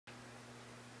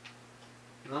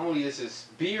Not only is his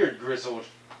beard grizzled,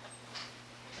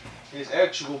 his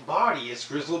actual body is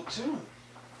grizzled too.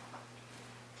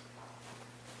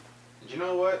 And you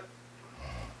know what?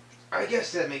 I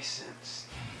guess that makes sense.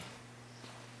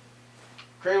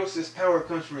 Kratos' power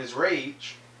comes from his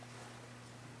rage.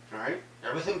 Alright?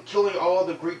 Everything killing all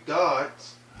the Greek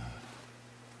gods.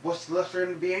 What's left for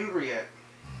him to be angry at?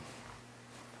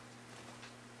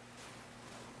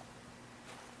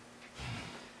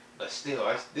 But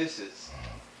still, this is...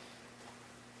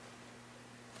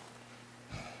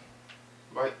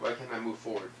 Why can't I move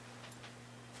forward?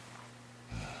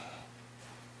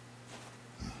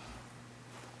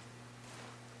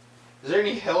 Is there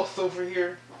any health over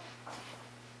here?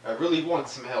 I really want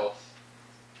some health.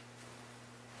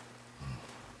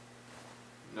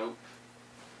 Nope.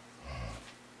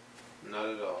 Not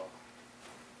at all.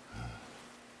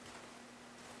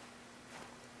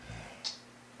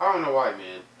 I don't know why,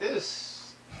 man.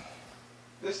 This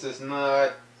does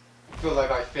not feel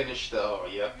like I finished the... Oh,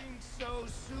 yep. So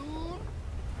soon?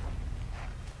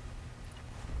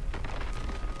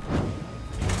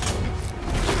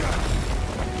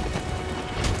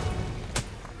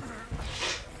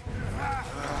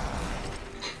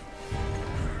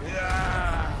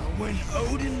 When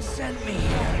Odin sent me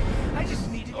here, I just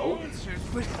needed answers,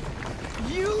 but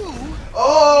you...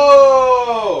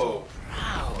 Oh!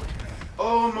 Proud.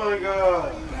 Oh my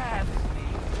god. You have me.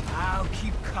 I'll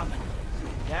keep coming.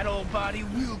 That old body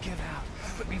will give out.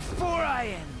 But before I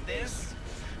end this,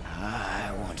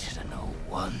 I want you to know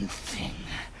one thing.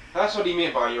 That's what he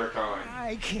meant by your kind.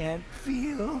 I can't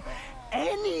feel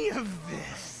any of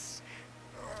this.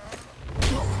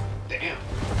 Damn.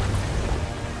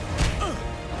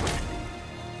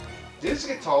 Did this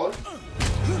get taller?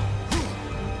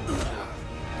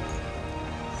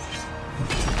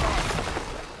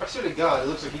 I swear to God, it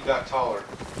looks like he got taller.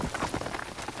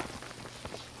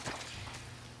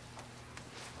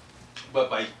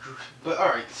 But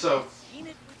alright, so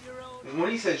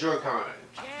when he said your kind,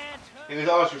 he was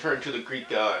always referring to the Greek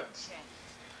gods.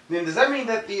 Then does that mean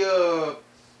that the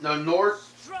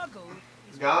Norse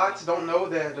gods don't know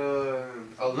that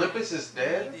Olympus is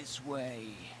dead? This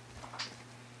way.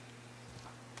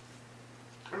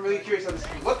 I'm really curious how this.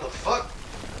 What the fuck?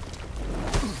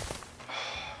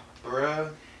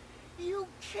 Bruh. You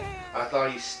can't. I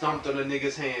thought he stomped on a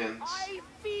nigga's hands. I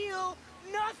feel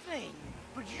nothing.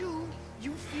 But you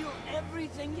feel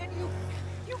everything, yet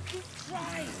you keep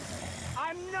trying.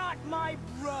 I'm not my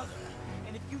brother.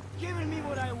 And if you'd given me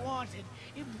what I wanted,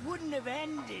 it wouldn't have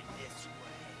ended this way.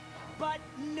 But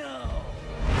no.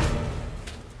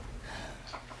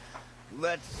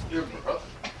 Let's... Your brother?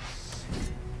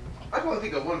 I can only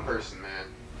think of one person,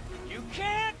 man. You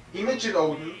can't. He mentioned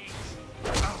Odin.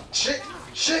 Shit!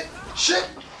 Shit! Shit!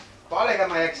 Thought I got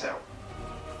my X out.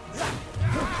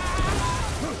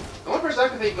 The only person I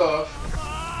can think of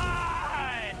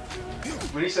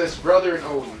when he says brother and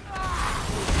Odin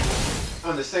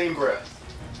on the same breath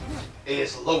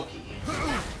is Loki.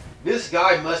 This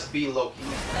guy must be Loki.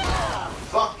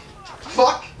 Fuck!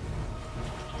 Fuck!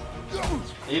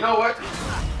 You know what?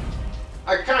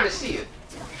 I can kind of see it.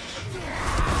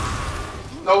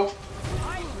 No.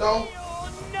 No.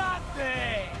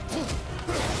 Nothing.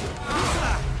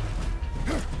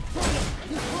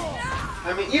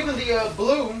 I mean, even the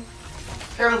blue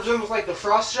kind of resembles like the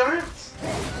frost giants.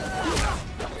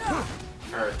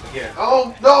 Alright, again.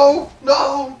 Oh, no!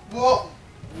 No! Whoa!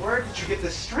 Where did you get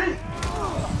this strength?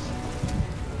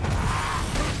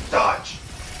 Dodge!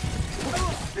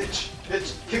 Bitch!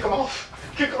 Bitch! Kick him off!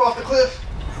 Kick him off the cliff!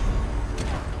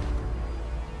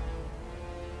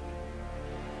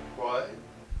 What?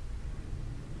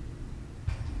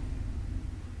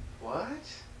 What?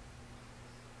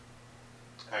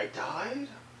 I died?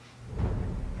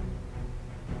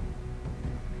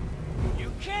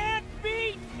 You can't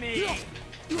beat me.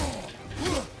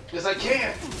 Yes, I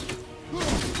can!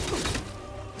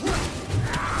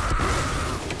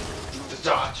 Let's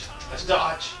dodge! Let's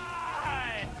dodge!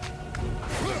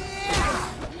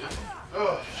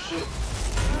 Oh, shit.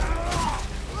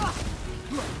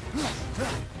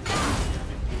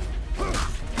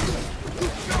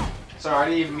 Sorry, I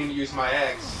didn't even mean to use my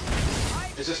axe.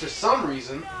 It's just for some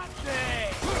reason.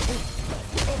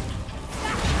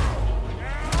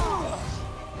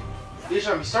 Each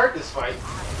time we start this fight.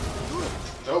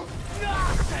 Nope.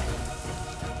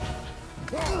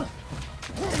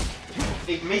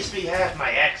 It makes me have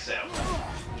my axe out.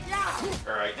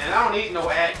 Alright, and I don't need no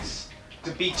axe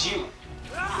to beat you.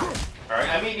 Alright,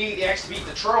 I may need the axe to beat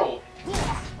the troll.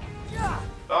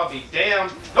 I'll be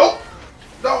damned. Nope!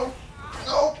 No!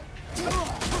 No!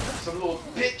 Some little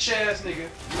bitch ass nigga.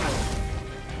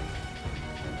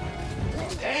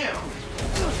 Damn.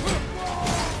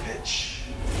 Bitch.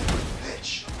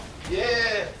 Bitch.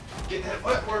 Yeah. Get that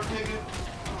butt work, nigga.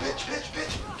 Bitch, bitch,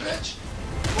 bitch, bitch.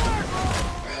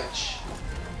 Bitch.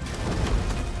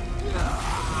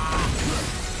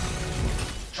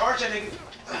 Charge that nigga.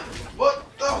 What?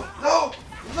 No, no,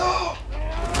 no.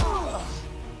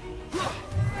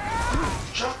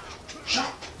 Jump,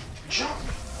 jump, jump.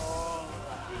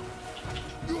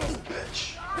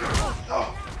 Bitch.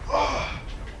 No. Oh,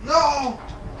 no.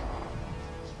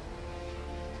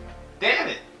 Damn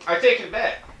it. I take it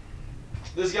back.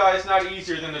 This guy is not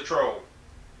easier than the troll.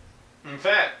 In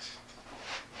fact,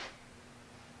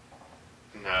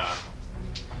 nah.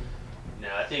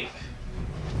 Nah, I think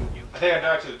I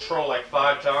died to the troll like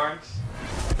 5 times.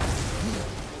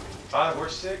 5 or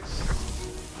 6.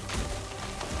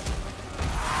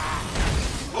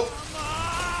 Oh.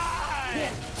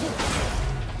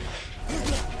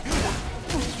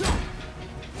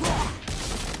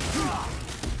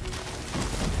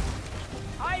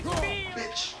 I feel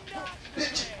Bitch.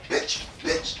 Bitch. Bitch.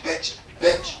 Bitch. Bitch.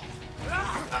 Bitch.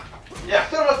 Yeah,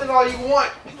 feel nothing all you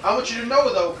want. I want you to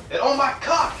know though that on my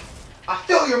cock, I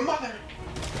feel your mother.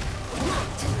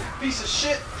 Piece of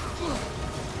shit.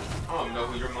 I don't know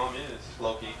who your mom is,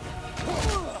 Loki.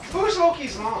 Who's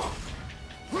Loki's mom?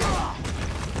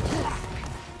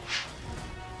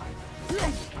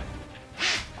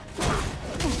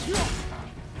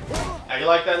 How you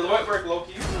like that wet work,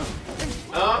 Loki?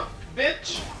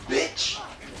 Bitch? Bitch?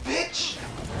 Bitch?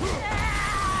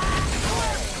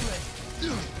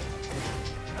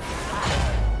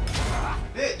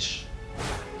 Bitch?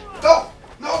 No!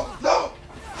 No! No!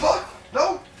 Fuck!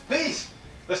 No! Please!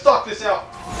 Let's talk this out.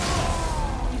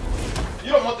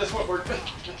 You don't want this wet work. Bitch.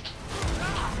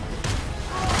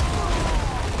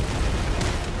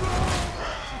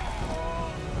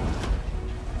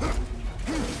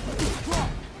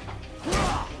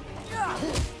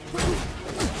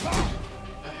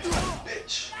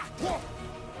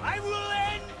 I will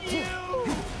end you.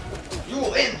 You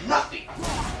will end nothing.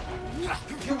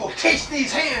 You will taste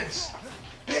these hands.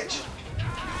 Bitch.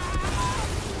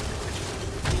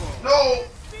 No.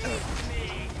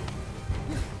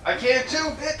 I can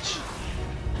too, bitch.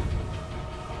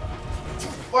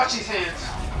 Watch these hands.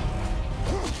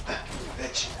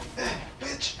 Bitch.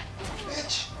 Bitch.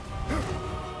 Bitch.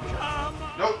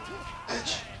 Nope.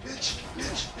 Bitch. Bitch.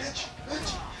 Bitch. Bitch.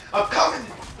 Bitch. I'm coming.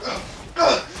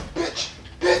 Bitch.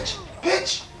 Bitch.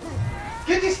 Bitch.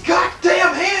 Get these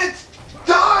goddamn hands.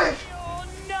 Dive.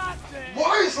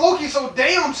 Why is Loki so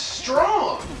damn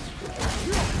strong?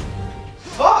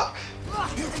 Fuck.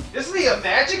 Isn't he a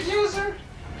magic user?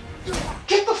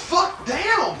 Get the fuck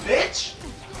down, bitch!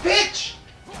 Bitch!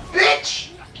 Bitch!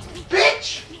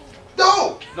 Bitch!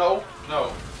 No! No!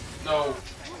 No! No!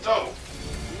 No!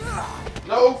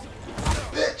 No!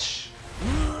 Bitch!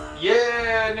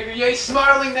 Yeah, nigga, you ain't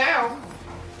smiling now!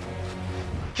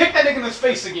 Kick that nigga in his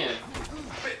face again!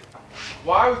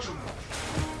 Why would you...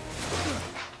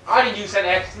 I didn't use that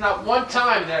axe not one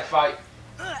time in that fight.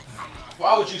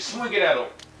 Why would you swing it at him?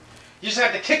 You just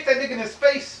had to kick that nigga in his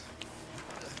face.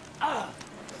 I'd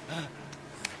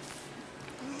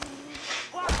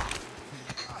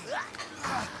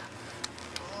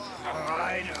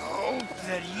hope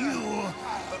that you,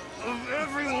 of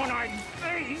everyone I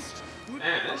faced,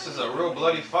 Man, this is a real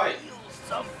bloody fight.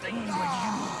 something, but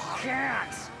you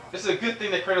can't. This is a good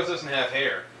thing that Kratos doesn't have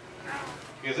hair.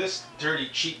 Because this dirty,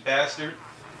 cheap bastard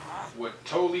would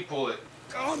totally pull it.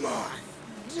 Come on,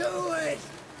 do it.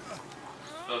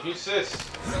 So if you insist.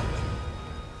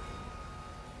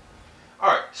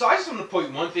 Alright, so I just want to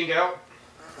point one thing out.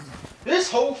 This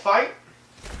whole fight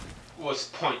was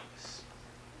pointless.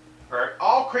 Alright,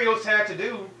 all Kratos had to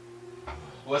do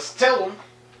was tell him,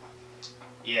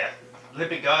 yeah,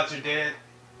 Olympic gods are dead.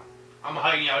 I'm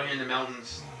hiding out here in the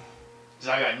mountains because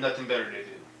I got nothing better to do.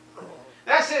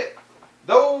 That's it.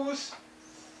 Those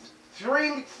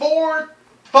 3, 4,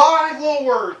 5 little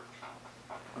words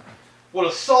would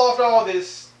have solved all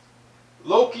this.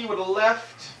 Loki would have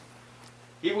left.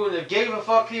 He wouldn't have gave a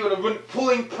fuck. He would have been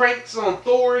pulling pranks on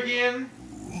Thor again.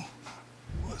 Who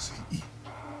was he?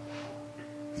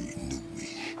 He knew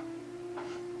me.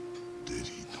 Did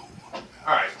he know my past?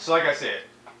 Alright, so like I said,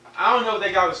 I don't know if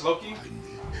that guy was Loki.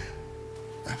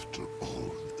 After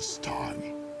all this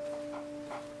time.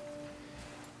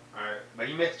 Alright, but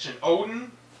he mentioned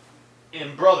Odin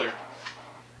and brother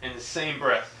in the same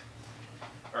breath.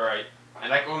 Alright,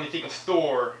 and I can only think of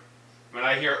Thor when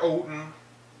I hear Odin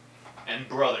and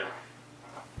brother.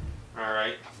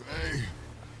 Alright. Hey,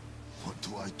 what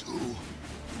do I do?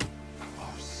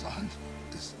 Our son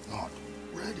is not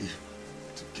ready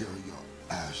to carry your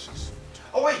ashes.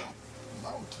 Oh wait!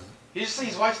 mountain. You just say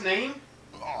his wife's name?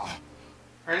 Ah,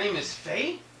 Her name is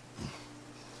Faye?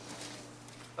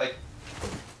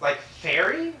 Like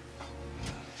fairy?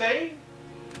 Faye?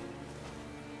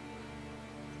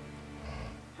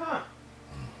 Huh.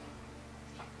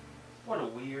 What a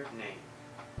weird name.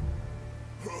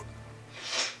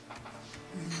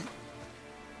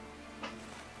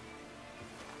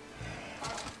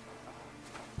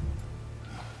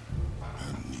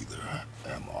 and neither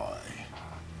am I.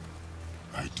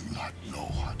 I do not know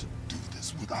how to do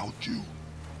this without you.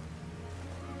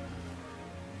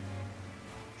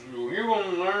 You're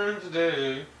gonna learn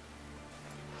today.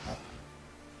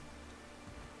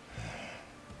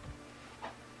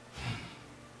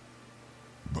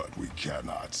 But we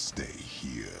cannot stay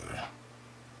here.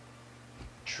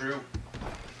 True.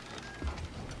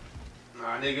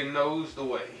 My nigga knows the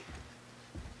way.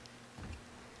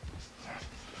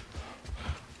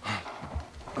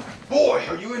 Boy,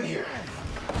 are you in here?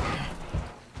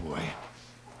 Boy.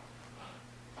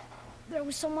 There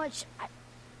was so much.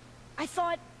 I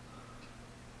thought.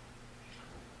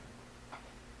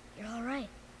 You're all right.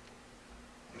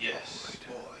 Yes,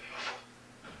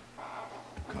 boy.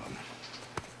 Come.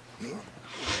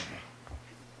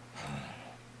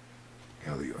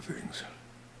 Gather your things.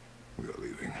 We are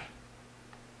leaving.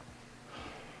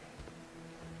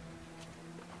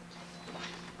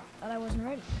 Thought I wasn't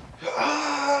ready.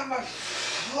 Ah, my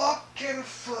fucking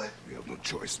foot. We have no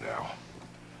choice now.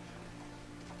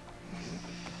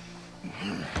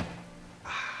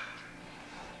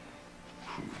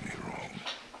 Prove me wrong.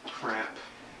 Crap.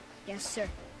 Yes, sir.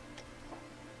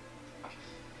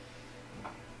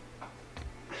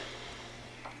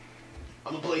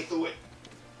 I'm gonna play through it.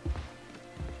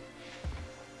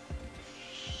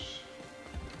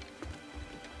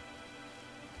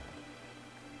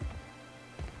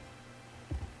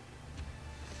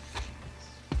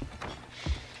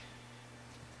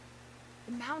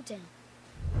 The mountain.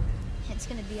 It's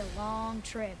gonna be a long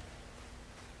trip.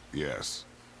 Yes,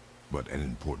 but an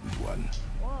important one.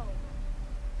 Whoa.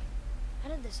 How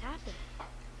did this happen?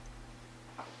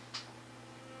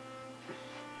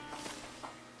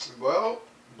 Well,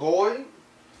 boy,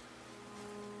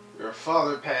 your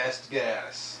father passed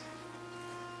gas.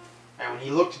 And when he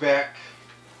looked back,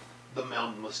 the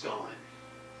mountain was gone.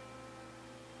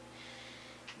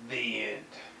 The end.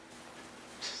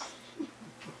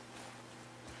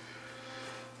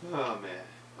 Oh, man.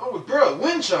 Oh, bro,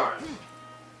 wind chime.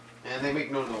 And they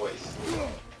make no noise.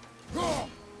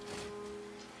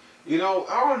 You know,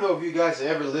 I don't know if you guys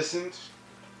ever listened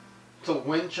to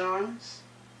wind chimes.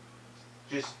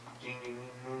 Just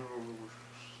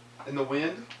in the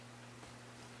wind.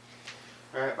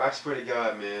 Alright, I swear to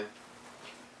God, man.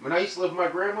 When I used to live with my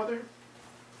grandmother,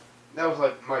 that was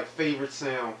like my favorite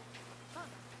sound.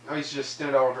 I used to just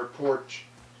stand out on her porch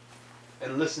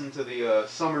and listen to the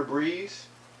summer breeze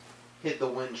hit the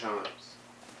wind chimes.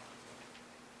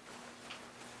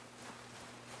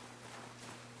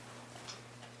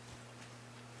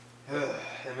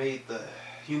 It made the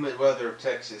humid weather of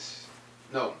Texas,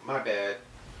 no, my bad,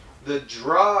 the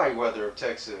dry weather of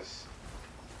Texas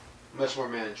much more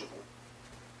manageable.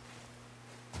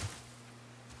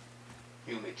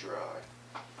 Humid, dry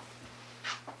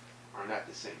are not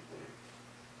the same thing.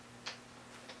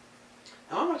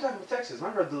 I'm not talking about Texas. My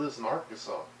brother lives in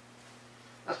Arkansas.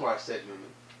 That's why I said humid.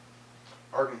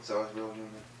 Arkansas is real humid.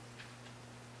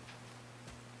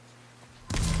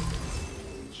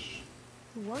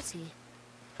 Who was he?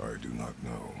 I do not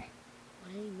know.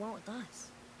 What did he want with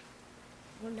us?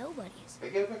 We're nobodies. They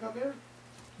get it back up here?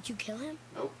 Did you kill him?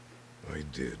 Nope. I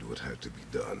did what had to be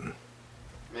done.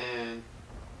 Man,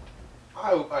 I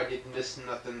hope I didn't miss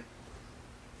nothing.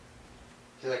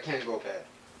 Because I can't go bad.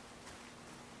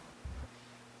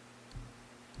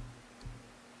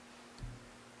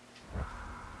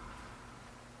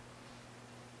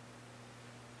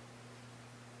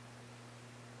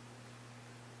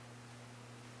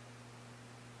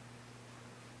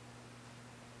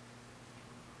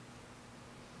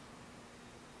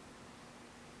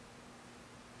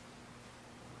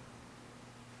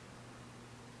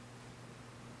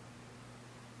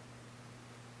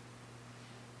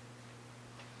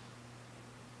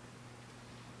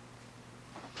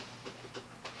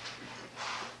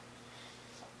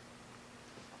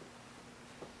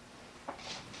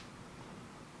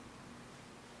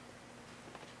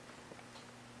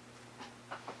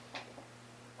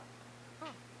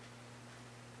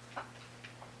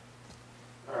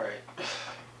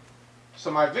 So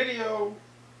my video,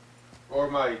 or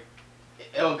my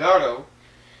Elgato,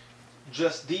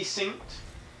 just desynced.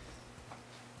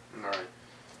 Alright.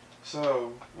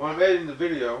 So, when I'm editing the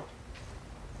video,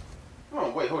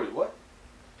 Oh, wait, hold it, what?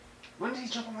 When did he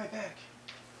jump on my back?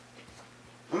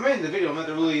 I'm in the video, I'm going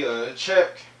to really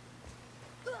check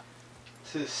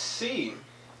to see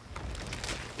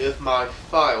if my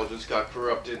file just got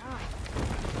corrupted.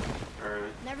 Alright.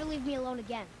 Never leave me alone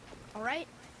again, alright?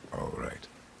 All right.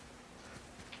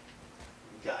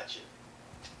 Gotcha.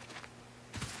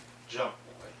 Jump,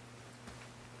 boy.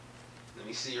 Let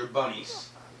me see your bunnies.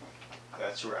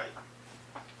 That's right.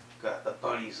 Got the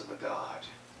bunnies of the god.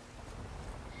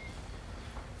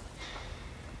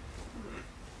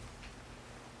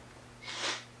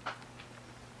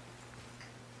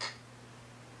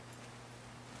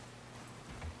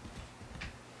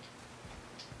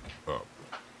 Up.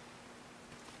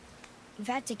 You've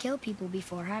had to kill people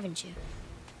before, haven't you?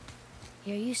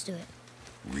 You're used to it.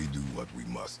 We do what we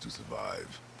must to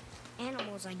survive.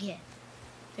 Animals, I get.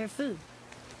 They're food.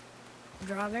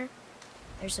 Draugr,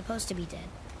 they're supposed to be dead.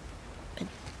 But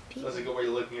people, That's a good way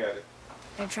of looking at it.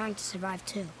 they're trying to survive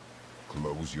too.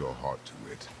 Close your heart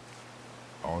to it.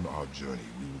 On our journey,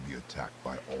 we will be attacked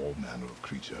by all manner of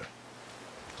creature.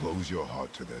 Close your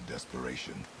heart to their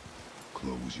desperation.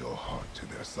 Close your heart to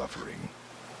their suffering.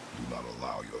 Do not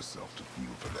allow yourself to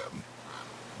feel for them.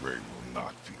 They will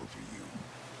not feel for you.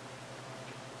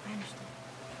 I understand.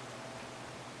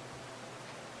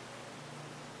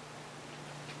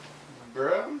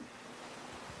 Bruh?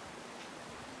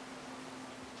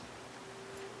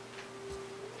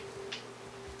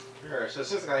 Alright, so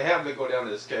since I have to go down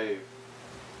this cave.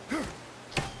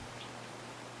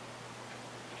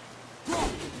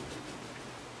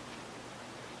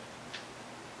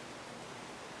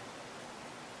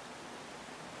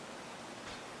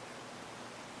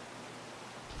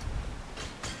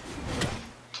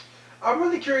 I'm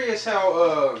really curious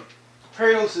how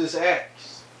Kratos'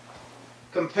 axe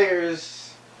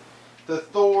compares to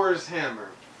Thor's hammer.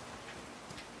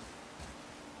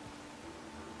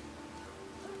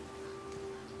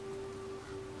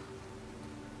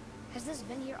 Has this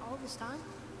been here all this time?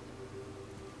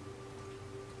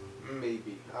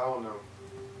 Maybe. I don't know.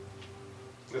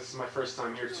 This is my first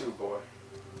time here too, boy.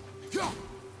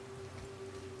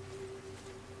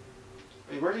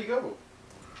 Hey, where'd he go?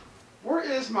 Where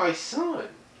is my son?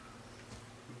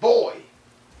 Boy!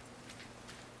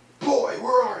 Boy,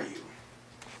 where are you?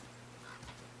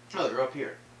 Oh, they're up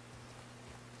here.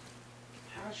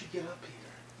 How did you get up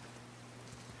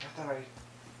here? I thought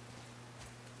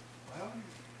well,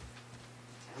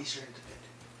 at least you're independent.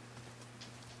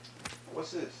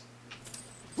 What's this?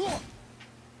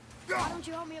 Why don't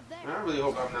you help me up there? I really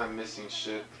hope I'm not missing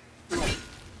shit. Nope.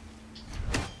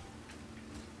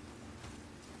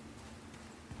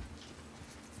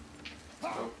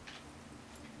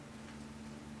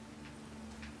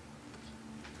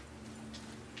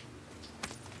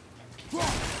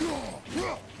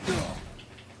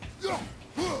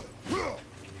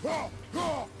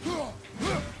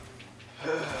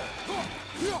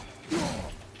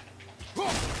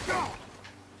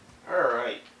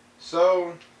 Alright,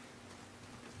 so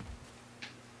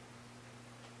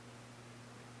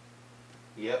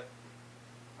yep.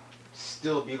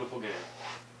 Still a beautiful game.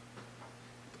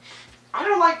 I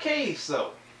don't like caves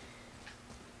though.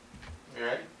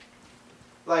 Alright?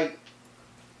 Like,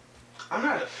 I'm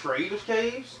not afraid of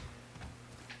caves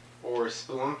or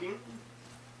spelunking,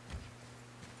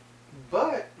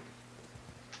 but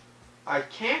I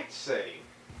can't say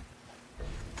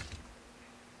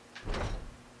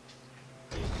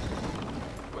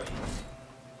wait.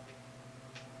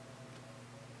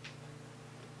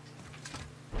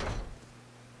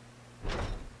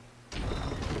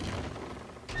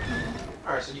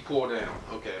 Alright, so you cool down.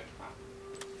 Okay.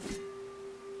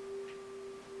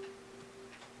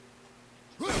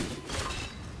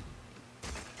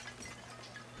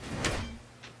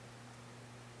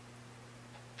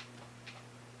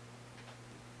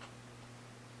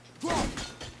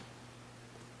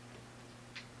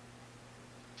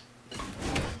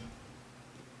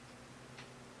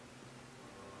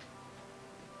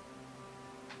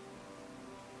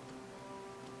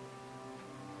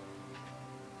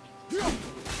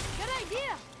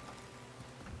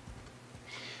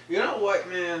 You know what,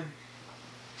 man?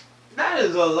 That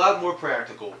is a lot more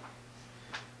practical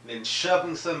than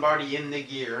shoving somebody in the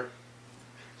gear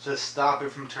to stop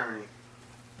it from turning.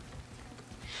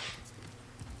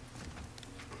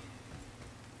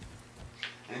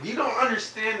 And if you don't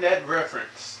understand that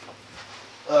reference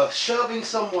of shoving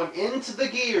someone into the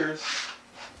gears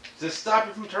to stop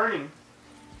it from turning,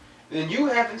 then you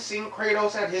haven't seen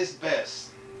Kratos at his best.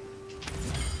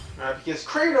 Alright, because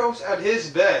Kratos at his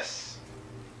best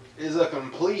is a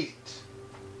complete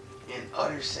and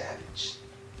utter savage.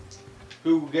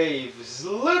 who gave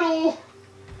little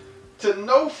to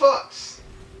no fucks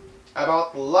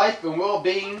about the life and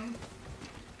well-being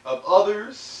of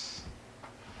others.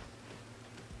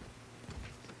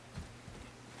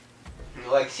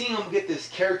 Like seeing him get this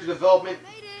character development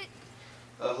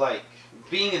of like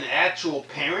being an actual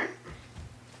parent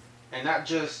and not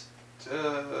just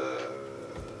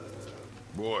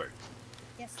Boy.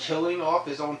 killing off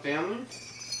his own family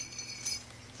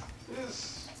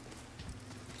is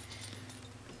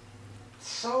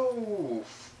so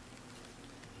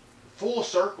full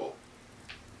circle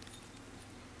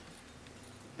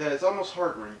that it's almost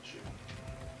heart-wrenching.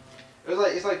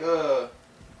 It's like the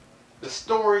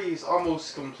story is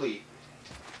almost complete.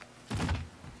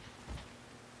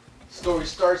 Story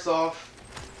starts off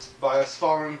by us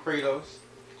following Kratos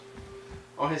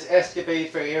on his escapade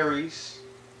for Ares.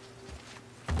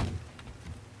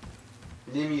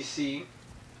 Then you see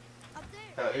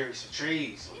how Ares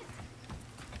betrays him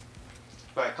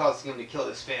by causing him to kill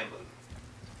his family.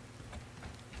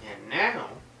 And now,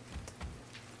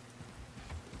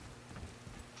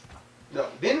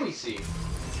 then we see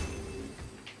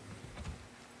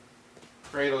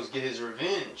Kratos get his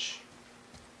revenge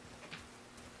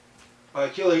by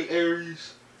killing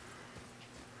Ares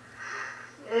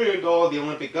and all the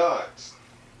Olympic gods.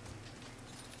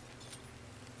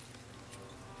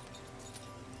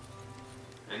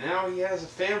 And now he has a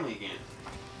family again.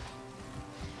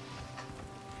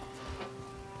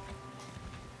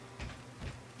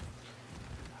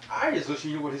 I just wish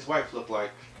he knew what his wife looked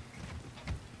like.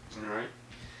 Alright?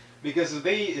 Because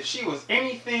if she was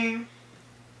anything...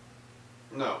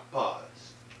 No,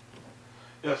 pause.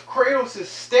 If Kratos'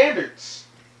 standards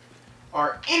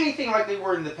are anything like they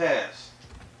were in the past,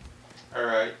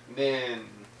 alright, then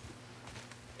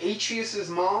Atreus'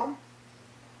 mom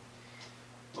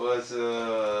was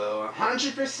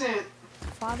 100%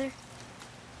 Father,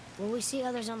 will we see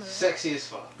others on the road? sexy as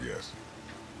fuck. Yes.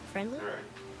 Friendly? Alright.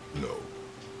 No.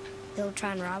 They'll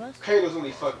try and rob us? Kratos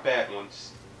only fucked bad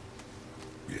once.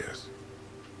 Yes.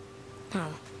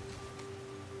 Oh.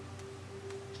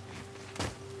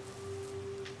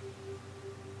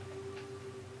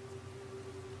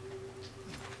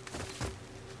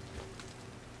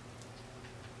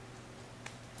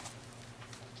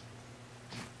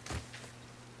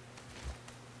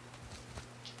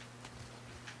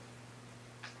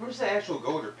 Where's the actual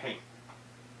gold or paint?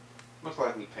 Most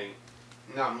likely paint.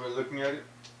 Now I'm really looking at it.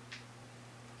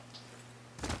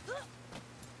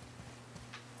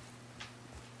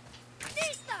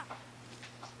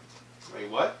 Wait,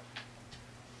 what?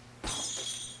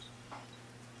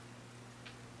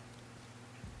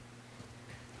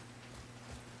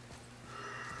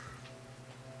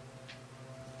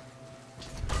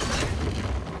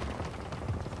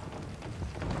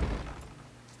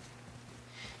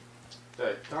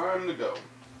 Okay, time to go.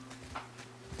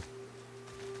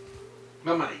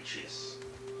 Come on, Atreus.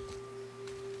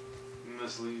 You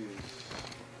must leave.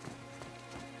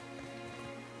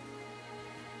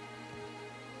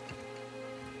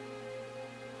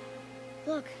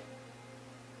 Look.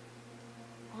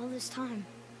 All this time,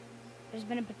 there's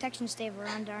been a protection stave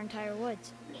around our entire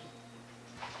woods.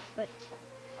 But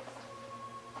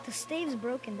the stave's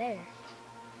broken there.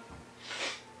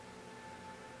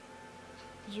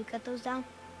 Did you cut those down?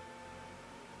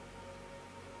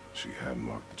 She had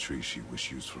marked the tree she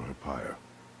wished used for her pyre.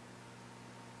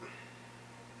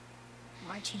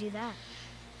 Why'd she do that?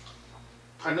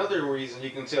 Another reason you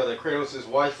can tell that Kratos'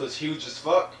 wife was huge as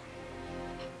fuck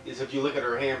is if you look at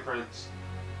her handprints.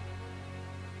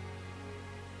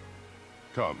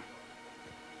 Come.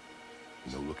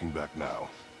 No looking back now.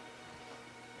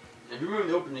 If you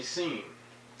remember the opening scene,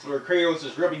 where Kratos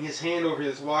is rubbing his hand over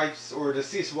his wife's, or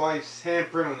deceased wife's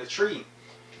handprint on the tree,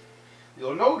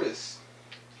 you'll notice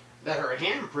that her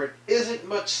handprint isn't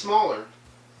much smaller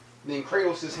than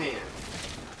Kratos' hand.